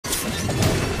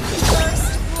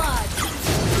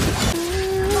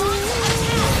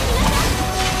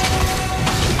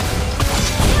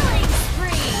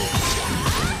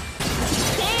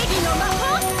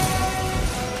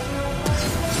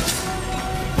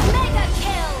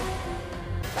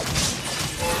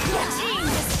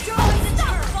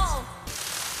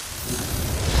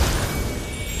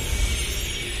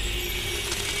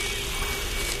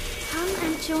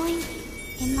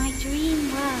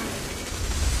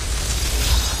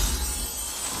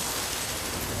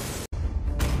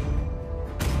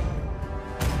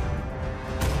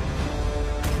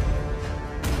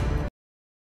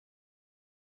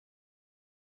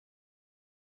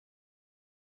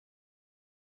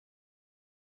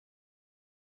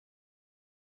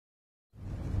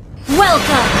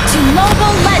Welcome to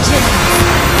Mobile Legends!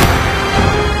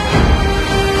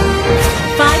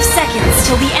 5 seconds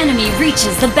till the enemy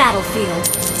reaches the battlefield.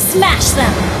 Smash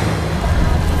them!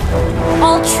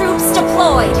 All troops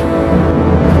deployed!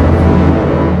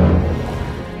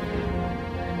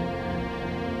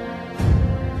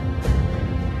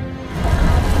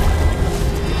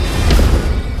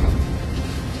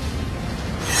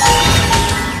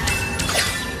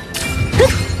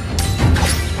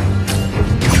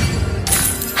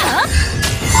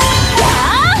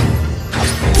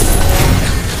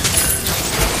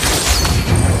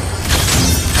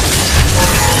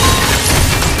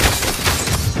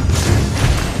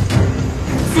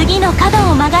次の角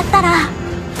を曲がったら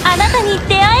あなたに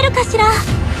出会えるかしら、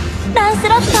ランス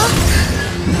ロット。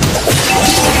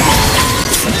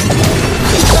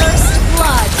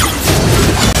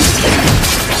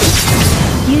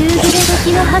夕暮れ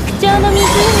時の白鳥の湖、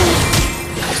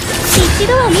一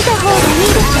度は見た方がい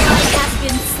いですよ。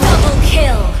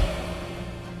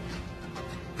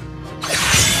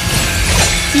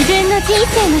自分の人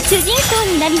生の主人公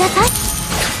になりなさい。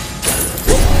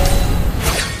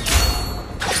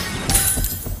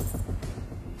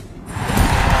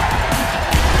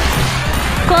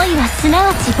恋はすな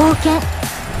わち冒険。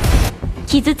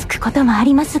傷つくこともあ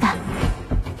りますが、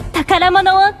宝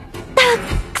物をた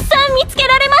くさん見つけ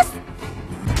られます。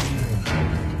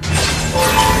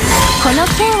この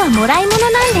剣はもらい物な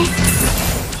んです。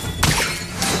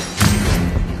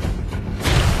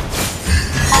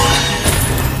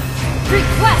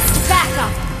Request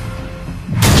backup!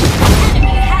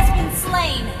 Enemy has been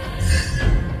slain!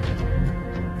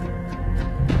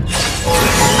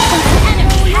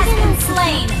 Enemy has been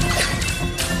slain!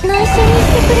 内緒にし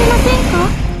てくれませんか？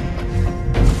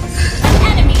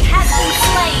 Enemy has been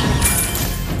slain!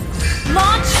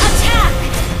 Launch attack!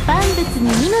 万物に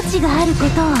命があるこ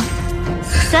とを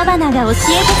草花が教えて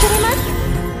くれます。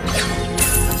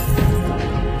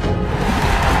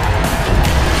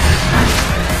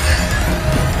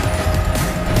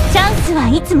チャンスは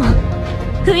いつも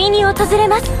不意に訪れ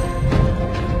ます。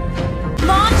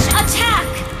Launch attack!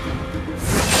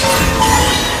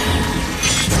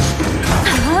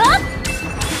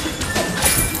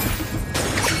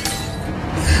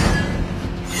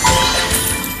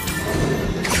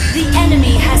 The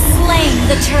enemy has slain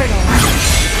the turtle.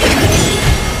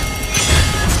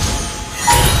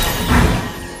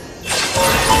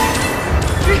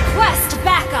 Request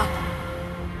backup.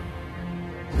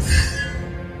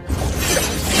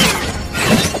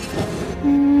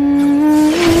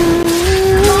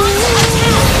 Launch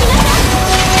attack.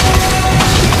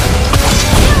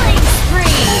 Killing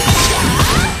spree.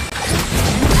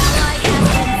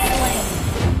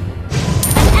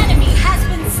 An enemy has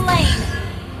been slain.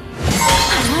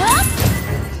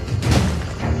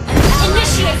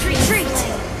 Initiate retreat!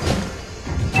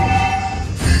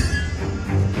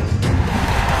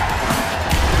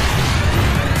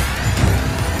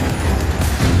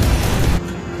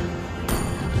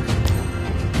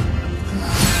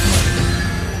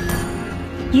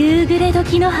夕暮れ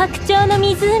時の白鳥の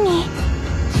湖、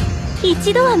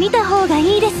一度は見た方が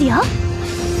いいですよ。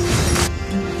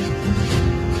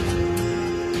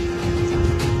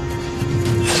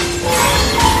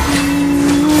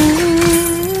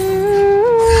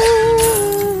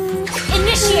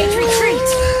Initiate retreat!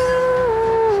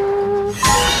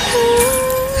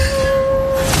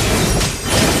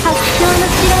白鳥の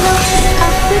城のア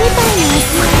ップルパイの味。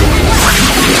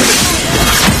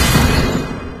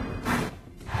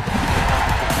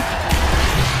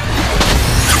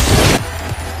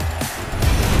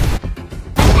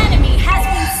An enemy has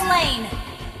been slain!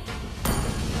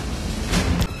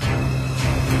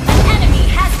 An enemy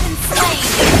has been slain!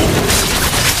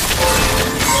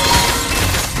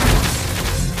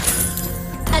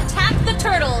 Attack the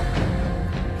turtle!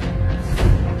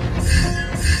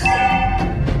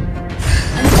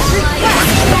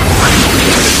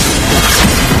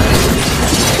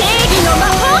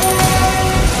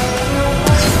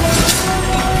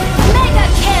 Mega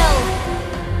kill!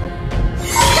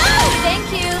 Thank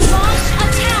you! Launch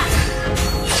attack!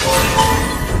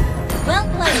 Well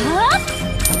played!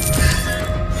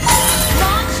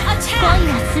 Launch 恋 attack!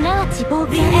 はすなわち冒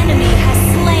The 険。 enemy has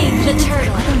slain the 傷つく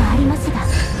turtle! こともありますが、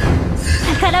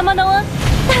宝物をたく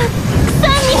さ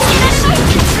ん見つけ出します。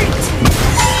 Retreat!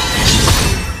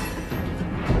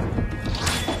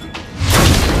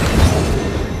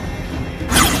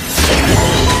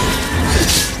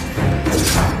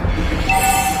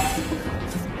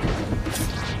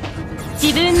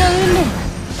自分の運命は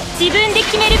自分で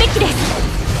決めるべきです。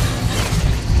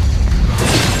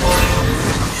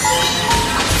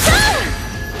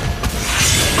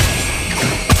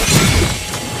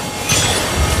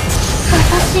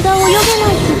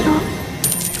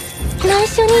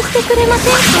緒にしてくれませ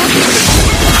んか？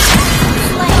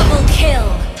 Double kill.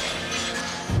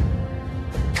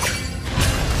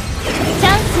 チャ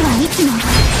ンスはいつも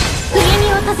不意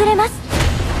に訪れます。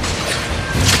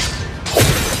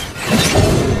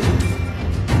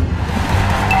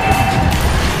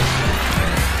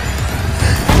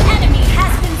An enemy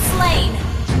has been slain.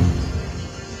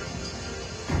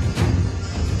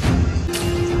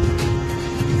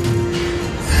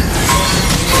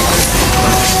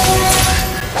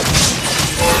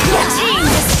 Your team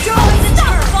destroyed the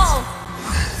turret.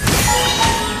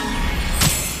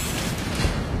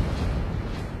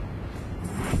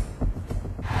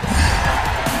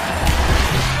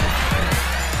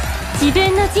 自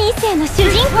分の人生の主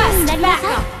人公になりなさ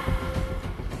い。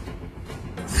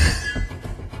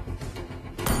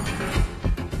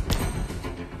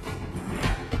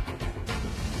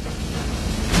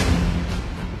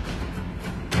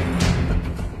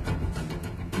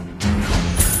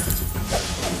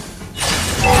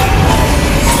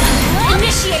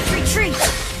Initiate retreat.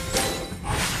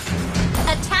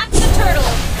 Attack the turtle.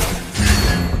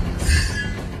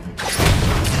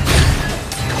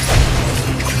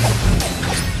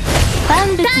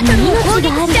 万物に命が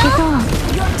あることを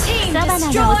Your team サバナ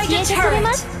が教 destroyed え the てくれ turret.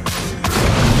 ます。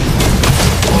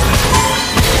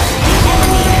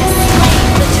 Enemy has slain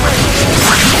the turret.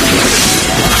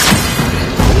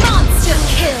 Monster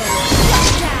kill. Shut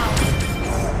down.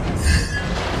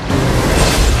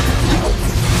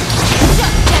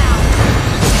 Shut down.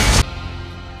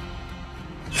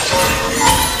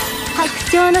 白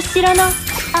鳥の城のア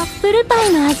ップルパ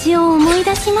イの味を思い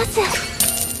出します。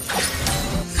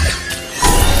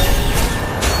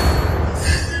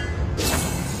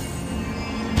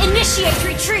Initiate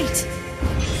retreat.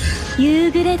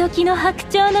 夕暮れ時の白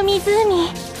鳥の湖、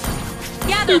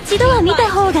 Gather 一度は見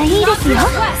た方がいいですよ。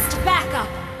 Request backup.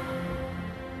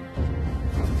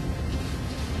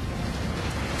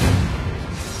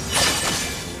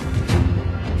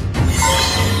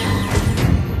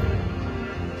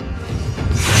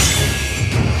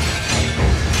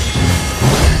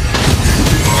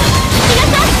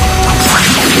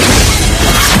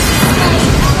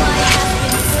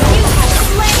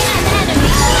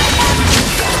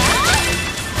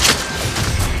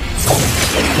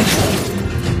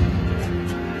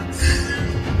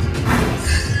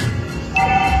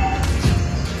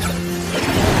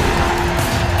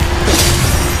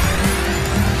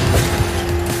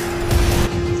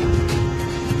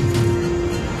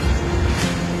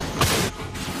 You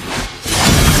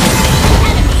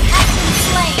have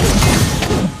slain an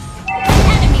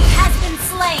enemy. Enemy has been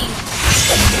slain.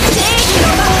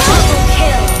 Double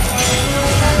kill.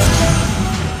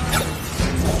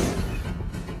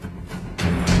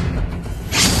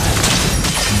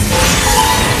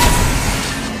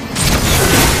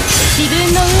 自分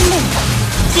の運命は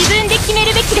自分で決め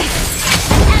るべきです。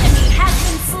 Enemy has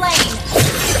been slain.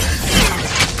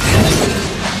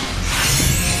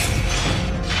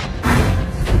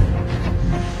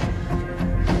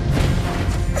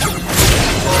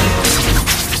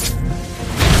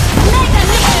 Mega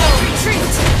kill.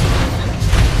 Retreat.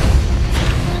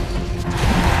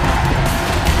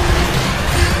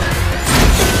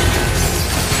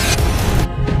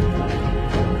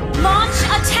 Launch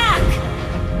attack.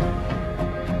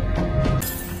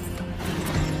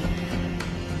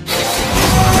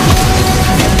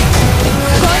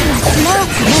 恋はすなわ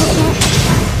ち冒険。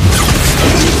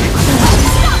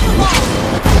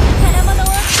宝物を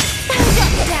たく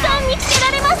さん見つけ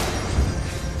られます。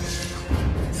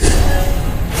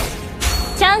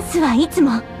チャンスはいつ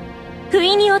も不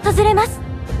意に訪れます。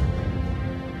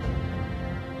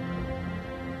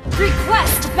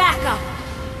 Request backup.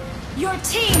 Your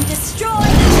team destroyed the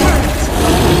turret.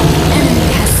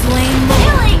 Enemy has slain more.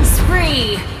 Killing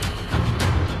spree.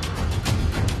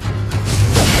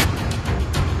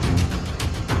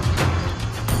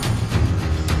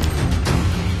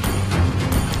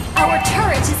 Our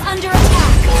turret is under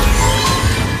attack.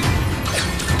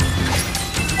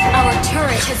 Our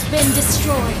turret has been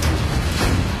destroyed.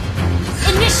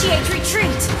 Initiate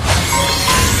retreat.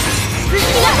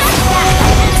 Request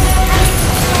backup.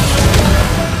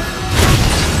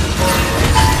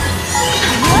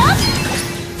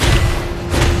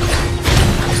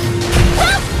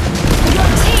 Your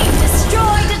team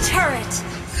destroyed a turret.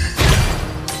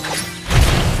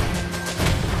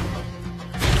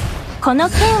 この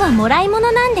剣はもらい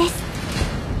物なんです。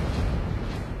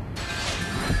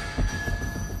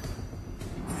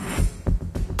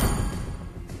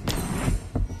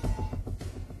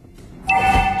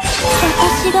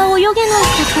私が泳げない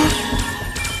こ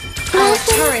と、 Our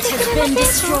turret has been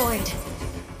destroyed.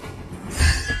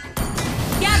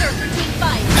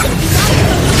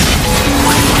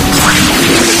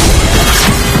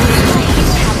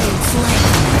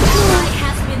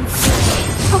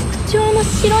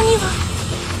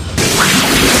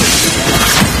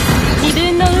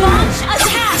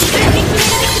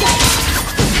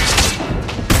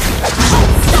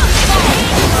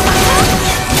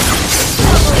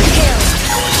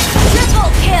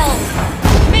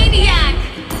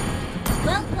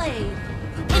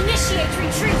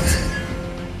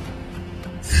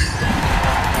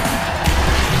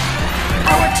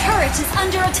 turret is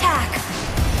under attack.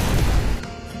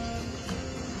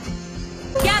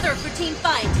 Gather for team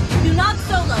fight. Do not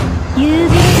solo. 夕暮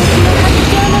れ時の白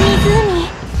鳥の湖、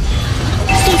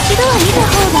一度は見た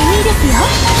方がいいですよ、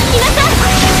皆さん。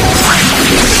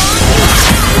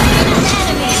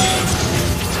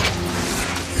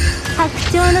白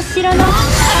鳥の城のアス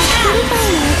リタ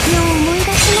イの駅を思い出し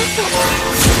ます。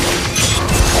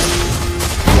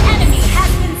 An enemy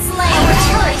has been slain. Our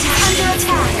turret is under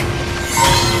attack.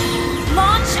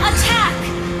 Launch attack.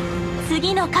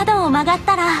 次の角を曲がっ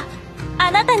たら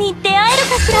あなたに出会える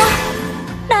かしら、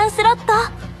ランスロット。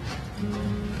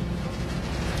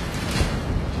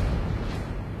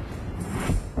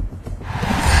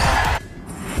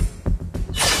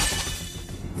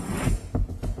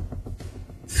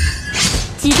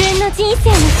自分の人生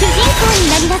の主人公に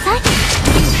なりなさい。 You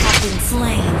have been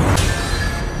slain.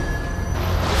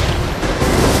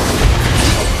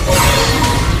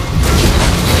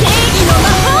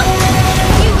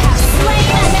 You have slain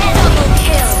an double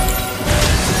kill.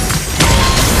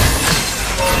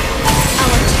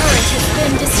 Our turret has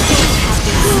been destroyed.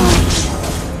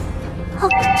 白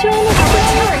鳥の Our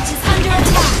turret is under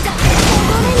attack.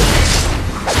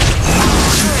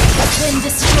 Our turret has been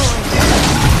destroyed.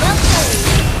 Well played.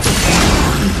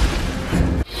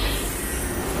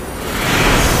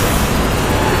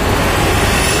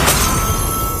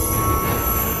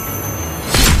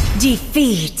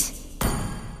 Defeat.